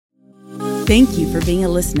Thank you for being a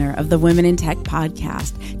listener of the Women in Tech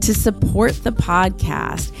podcast. To support the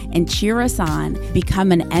podcast and cheer us on,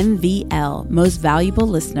 become an MVL, Most Valuable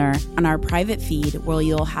Listener, on our private feed where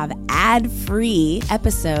you'll have ad-free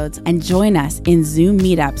episodes and join us in Zoom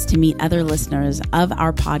meetups to meet other listeners of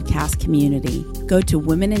our podcast community. Go to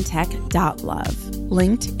womenintech.love,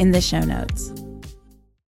 linked in the show notes.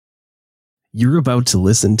 You're about to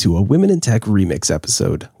listen to a Women in Tech remix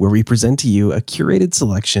episode where we present to you a curated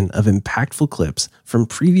selection of impactful clips from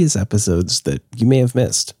previous episodes that you may have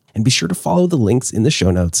missed. And be sure to follow the links in the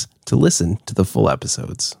show notes to listen to the full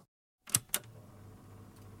episodes.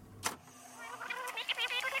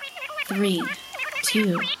 3,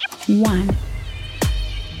 2, 1.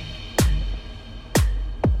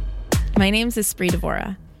 My name's Espree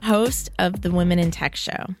Devora, host of the Women in Tech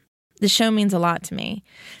show. The show means a lot to me.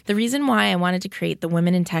 The reason why I wanted to create the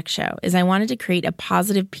Women in Tech show is I wanted to create a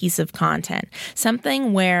positive piece of content,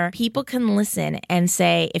 something where people can listen and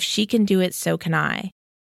say, if she can do it, so can I.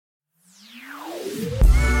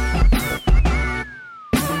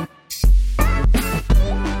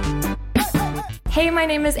 Hey, my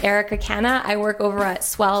name is Erica Canna. I work over at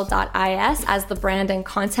Swell.is as the brand and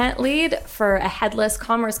content lead for a headless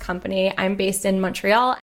commerce company. I'm based in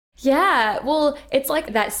Montreal. Yeah, well, it's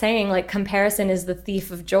like that saying, like, comparison is the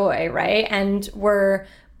thief of joy, right? And we're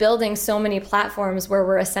building so many platforms where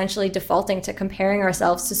we're essentially defaulting to comparing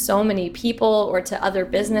ourselves to so many people or to other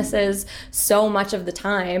businesses so much of the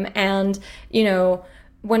time. And, you know,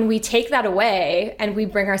 when we take that away and we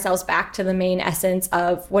bring ourselves back to the main essence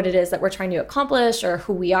of what it is that we're trying to accomplish or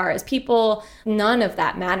who we are as people, none of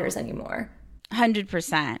that matters anymore.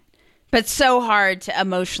 100%. But so hard to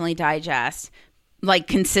emotionally digest. Like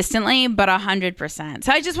consistently, but 100%.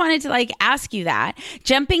 So I just wanted to ask you that.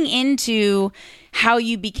 Jumping into how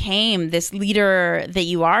you became this leader that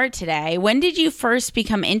you are today, when did you first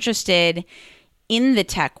become interested in the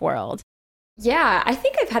tech world? Yeah, I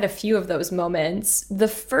think I've had a few of those moments. The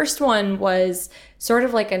first one was sort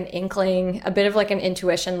of like an inkling, a bit of like an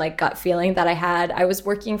intuition, like gut feeling that I had. I was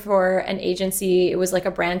working for an agency. It was like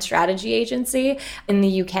a brand strategy agency in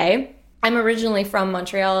the UK. I'm originally from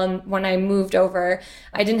Montreal, and when I moved over,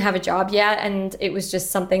 I didn't have a job yet, and it was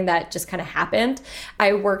just something that just kind of happened.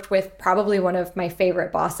 I worked with probably one of my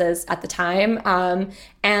favorite bosses at the time,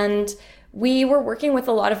 and we were working with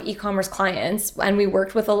a lot of e-commerce clients, and we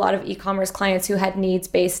worked with a lot of e-commerce clients who had needs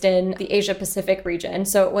based in the Asia Pacific region.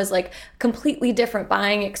 So it was like completely different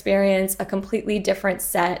buying experience, a completely different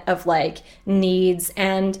set of like needs,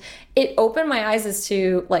 and it opened my eyes as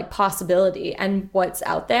to like possibility and what's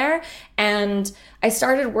out there. And I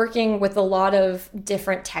started working with a lot of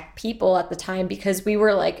different tech people at the time because we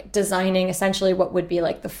were like designing essentially what would be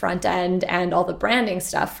like the front end and all the branding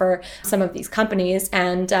stuff for some of these companies.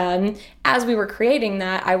 And as we were creating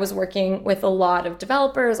that, I was working with a lot of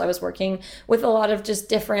developers. I was working with a lot of just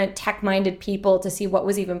different tech-minded people to see what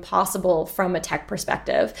was even possible from a tech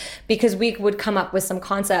perspective, because we would come up with some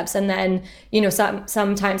concepts and then, you know,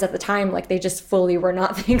 sometimes at the time, like they just fully were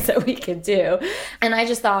not things that we could do. And I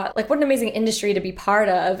just thought, like, what an amazing industry to be part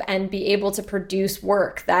of and be able to produce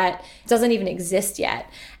work that doesn't even exist yet.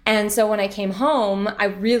 And so when I came home, I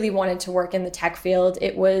really wanted to work in the tech field.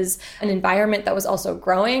 It was an environment that was also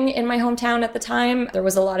growing in my hometown at the time. There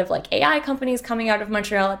was a lot of like AI companies coming out of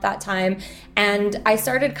Montreal at that time. And I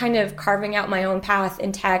started kind of carving out my own path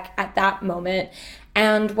in tech at that moment.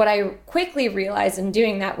 And what I quickly realized in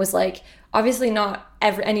doing that was like, obviously not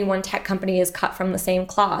any one tech company is cut from the same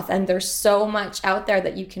cloth, and there's so much out there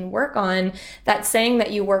that you can work on that saying that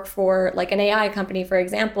you work for like an AI company, for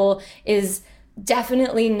example, is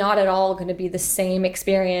definitely not at all going to be the same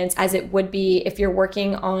experience as it would be if you're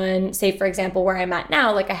working on, say, for example, where I'm at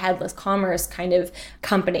now, like a headless commerce kind of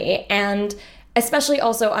company. And especially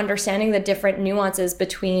also understanding the different nuances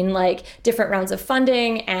between like different rounds of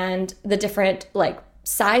funding and the different like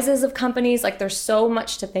sizes of companies. Like there's so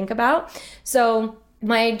much to think about. So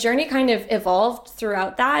my journey kind of evolved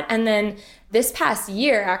throughout that. And then this past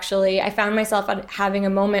year, actually, I found myself having a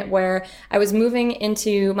moment where I was moving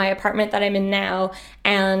into my apartment that I'm in now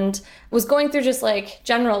and was going through just like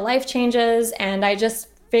general life changes. And I just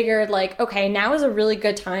figured like, okay, now is a really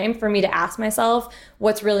good time for me to ask myself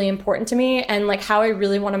what's really important to me and like how I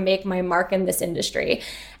really want to make my mark in this industry.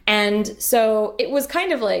 And so it was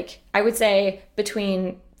kind of like, I would say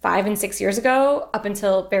between 5 and 6 years ago up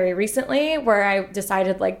until very recently, where I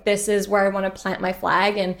decided like, this is where I want to plant my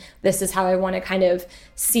flag and this is how I want to kind of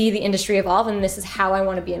see the industry evolve and this is how I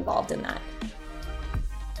want to be involved in that.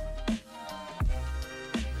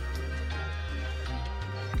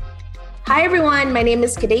 Hi, everyone. My name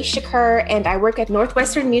is Kadesh Shakur, and I work at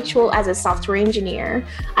Northwestern Mutual as a software engineer.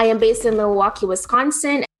 I am based in Milwaukee,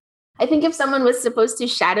 Wisconsin. I think if someone was supposed to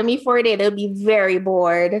shadow me for a day, they'd be very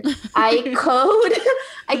bored. I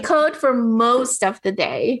code for most of the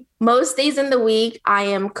day. Most days in the week, I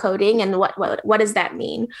am coding. And what does that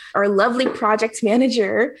mean? Our lovely project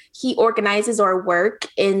manager, he organizes our work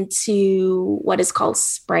into what is called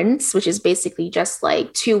sprints, which is basically just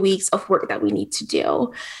like 2 weeks of work that we need to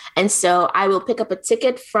do. And so I will pick up a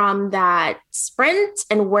ticket from that sprint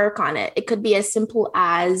and work on it. It could be as simple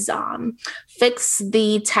as fix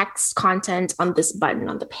the text content on this button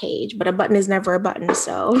on the page, but a button is never a button.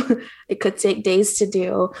 So it could take days to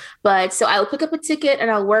do. But so I'll pick up a ticket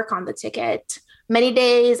and I'll work on the ticket. Many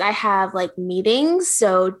days I have like meetings,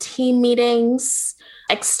 so team meetings,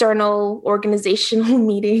 external organizational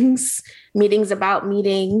meetings about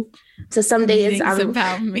meeting. So some days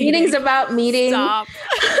meetings about meeting. Stop.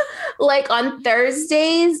 Like on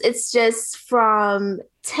Thursdays, it's just from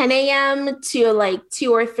 10 a.m. to like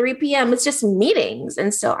 2 or 3 p.m. It's just meetings.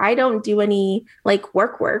 And so I don't do any like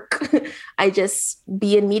work. I just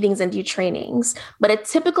be in meetings and do trainings. But a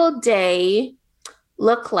typical day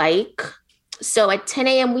look like, so at 10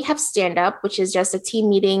 a.m. we have stand up, which is just a team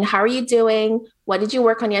meeting. How are you doing? What did you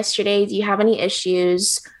work on yesterday? Do you have any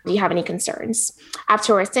issues? Do you have any concerns?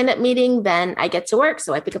 After our stand up meeting, then I get to work.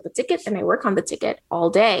 So I pick up a ticket and I work on the ticket all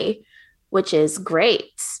day, which is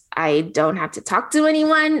great. I don't have to talk to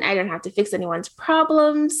anyone. I don't have to fix anyone's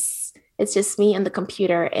problems. It's just me and the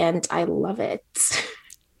computer, and I love it.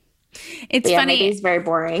 It's funny. My day's very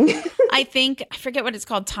boring. I forget what it's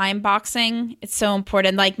called, time boxing. It's so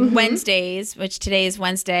important. Like Wednesdays, which today is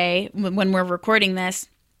Wednesday, when we're recording this,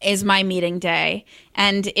 is my meeting day.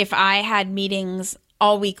 And if I had meetings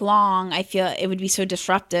all week long, I feel it would be so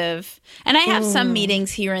disruptive. And I have some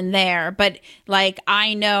meetings here and there, but like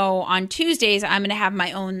I know on Tuesdays, I'm going to have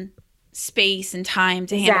my own space and time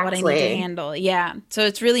to handle what I need to handle. Yeah. So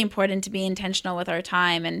it's really important to be intentional with our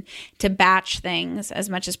time and to batch things as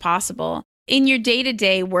much as possible. In your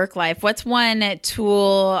day-to-day work life, what's one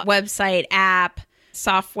tool, website, app,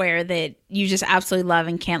 software that you just absolutely love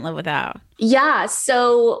and can't live without? Yeah.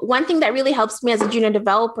 So one thing that really helps me as a junior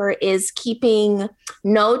developer is keeping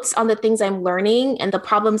notes on the things I'm learning and the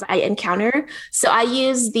problems I encounter. So I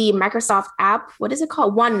use the Microsoft app. What is it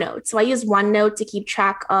called? OneNote. So I use OneNote to keep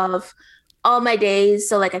track of all my days.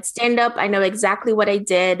 So like at stand up, I know exactly what I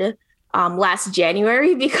did last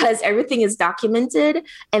January because everything is documented.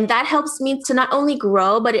 And that helps me to not only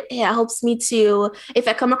grow, but it helps me to, if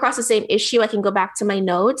I come across the same issue, I can go back to my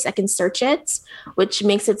notes, I can search it, which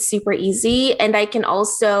makes it super easy. And I can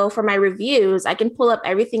also, for my reviews, I can pull up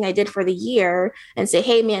everything I did for the year and say,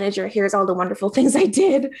 hey, manager, here's all the wonderful things I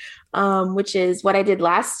did, which is what I did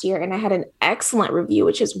last year. And I had an excellent review,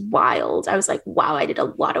 which is wild. I was like, wow, I did a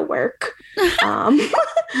lot of work.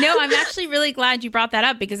 No, I'm actually really glad you brought that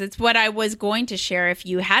up because it's what I was going to share if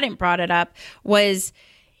you hadn't brought it up, was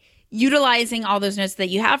utilizing all those notes that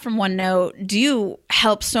you have from OneNote do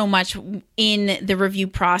help so much in the review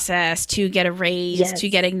process to get a raise, to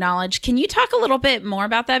get acknowledged. Can you talk a little bit more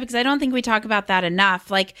about that? Because I don't think we talk about that enough.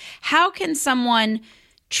 Like, how can someone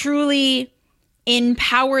truly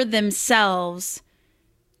empower themselves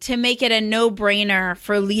to make it a no-brainer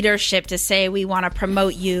for leadership to say, we want to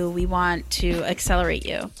promote you, we want to accelerate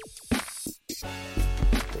you?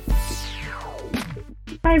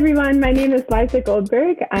 Hi, everyone. My name is Liza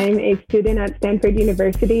Goldberg. I'm a student at Stanford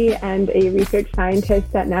University and a research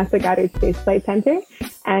scientist at NASA Goddard Space Flight Center.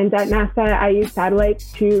 And at NASA, I use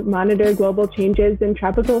satellites to monitor global changes in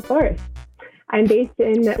tropical forests. I'm based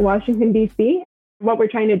in Washington, D.C. What we're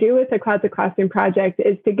trying to do with the Cloud to Classroom project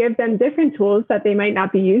is to give them different tools that they might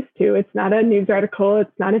not be used to. It's not a news article,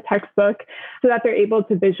 it's not a textbook, so that they're able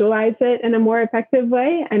to visualize it in a more effective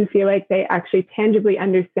way and feel like they actually tangibly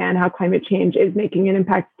understand how climate change is making an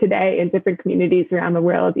impact today in different communities around the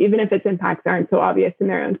world, even if its impacts aren't so obvious in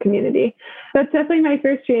their own community. That's definitely my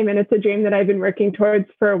first dream, and it's a dream that I've been working towards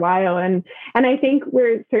for a while. And I think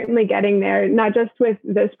we're certainly getting there, not just with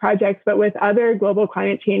this project, but with other global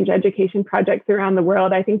climate change education projects around the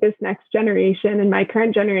world. I think this next generation and my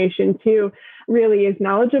current generation too really is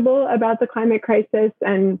knowledgeable about the climate crisis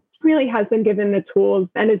and really has been given the tools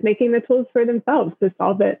and is making the tools for themselves to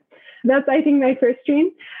solve it. That's, I think, my first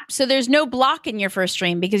dream. So there's no block in your first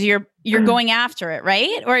dream because you're going after it,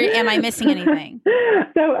 right? Or am I missing anything?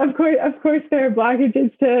 So of course, there are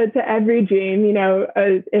blockages to every dream. You know,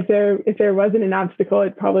 if there wasn't an obstacle,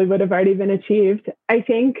 it probably would have already been achieved. I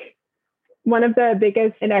think One of the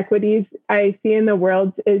biggest inequities I see in the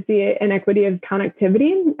world is the inequity of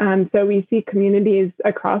connectivity. So we see communities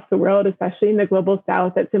across the world, especially in the global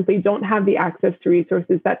south, that simply don't have the access to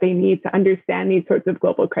resources that they need to understand these sorts of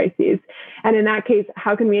global crises. And in that case,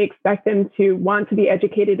 how can we expect them to want to be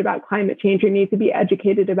educated about climate change or need to be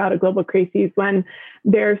educated about a global crisis when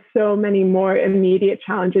there are so many more immediate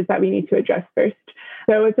challenges that we need to address first?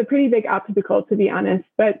 So it's a pretty big obstacle, to be honest.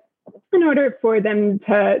 But in order for them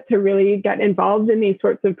to really get involved in these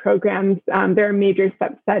sorts of programs, there are major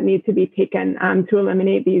steps that need to be taken to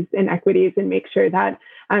eliminate these inequities and make sure that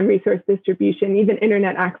resource distribution, even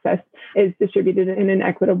internet access, is distributed in an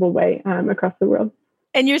equitable way across the world.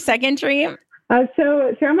 And your second dream?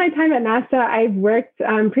 So throughout my time at NASA, I've worked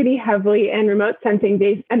pretty heavily in remote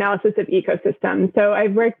sensing-based analysis of ecosystems. So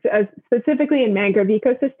I've worked specifically in mangrove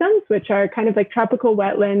ecosystems, which are kind of like tropical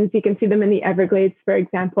wetlands. You can see them in the Everglades, for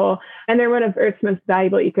example, and they're one of Earth's most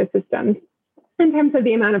valuable ecosystems in terms of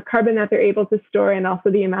the amount of carbon that they're able to store and also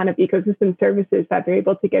the amount of ecosystem services that they're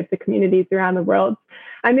able to give to communities around the world.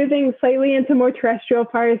 I'm moving slightly into more terrestrial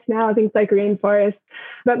forests now, things like rainforests.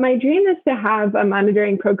 But my dream is to have a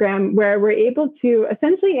monitoring program where we're able to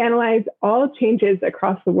essentially analyze all changes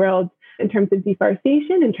across the world in terms of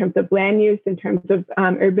deforestation, in terms of land use, in terms of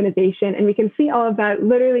urbanization. And we can see all of that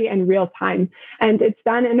literally in real time. And it's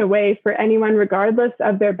done in a way for anyone, regardless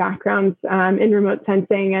of their backgrounds in remote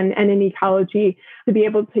sensing and in ecology, to be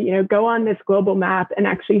able to go on this global map and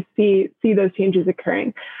actually see those changes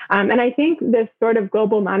occurring. And I think this sort of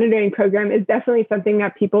global monitoring program is definitely something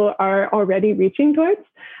that people are already reaching towards.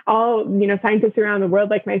 All scientists around the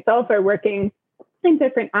world, like myself, are working in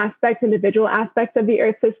different aspects, individual aspects of the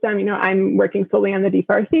Earth system. I'm working solely on the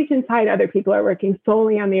deforestation side. Other people are working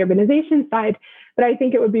solely on the urbanization side. But I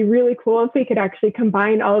think it would be really cool if we could actually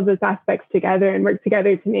combine all of those aspects together and work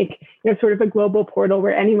together to make sort of a global portal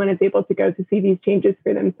where anyone is able to go to see these changes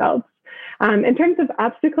for themselves. In terms of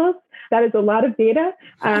obstacles, that is a lot of data,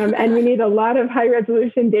 and we need a lot of high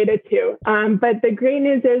resolution data too. But the great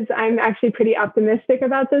news is I'm actually pretty optimistic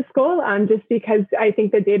about this goal, just because I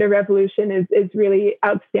think the data revolution is really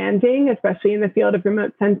outstanding, especially in the field of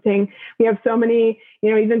remote sensing. We have so many,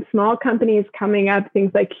 even small companies coming up,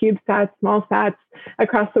 things like CubeSats, SmallSats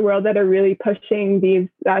across the world that are really pushing these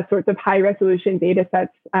sorts of high resolution data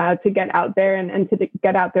sets to get out there and to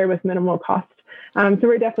get out there with minimal cost. So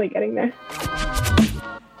we're definitely getting there.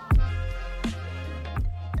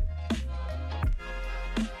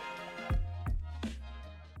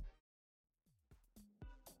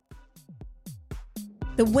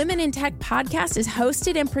 The Women in Tech podcast is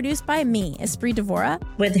hosted and produced by me, Esprit Devora,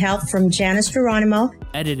 with help from Janice Geronimo.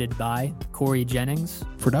 Edited by Corey Jennings.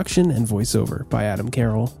 Production and voiceover by Adam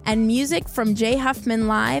Carroll. And music from Jay Huffman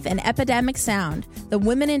Live and Epidemic Sound. The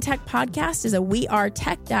Women in Tech podcast is a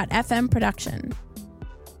wearetech.fm production.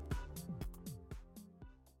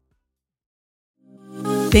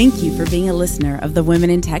 Thank you for being a listener of the Women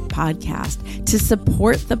in Tech podcast. To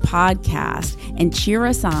support the podcast and cheer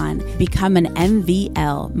us on, become an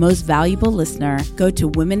MVL, Most Valuable Listener, go to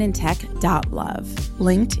womenintech.love,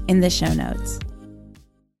 linked in the show notes.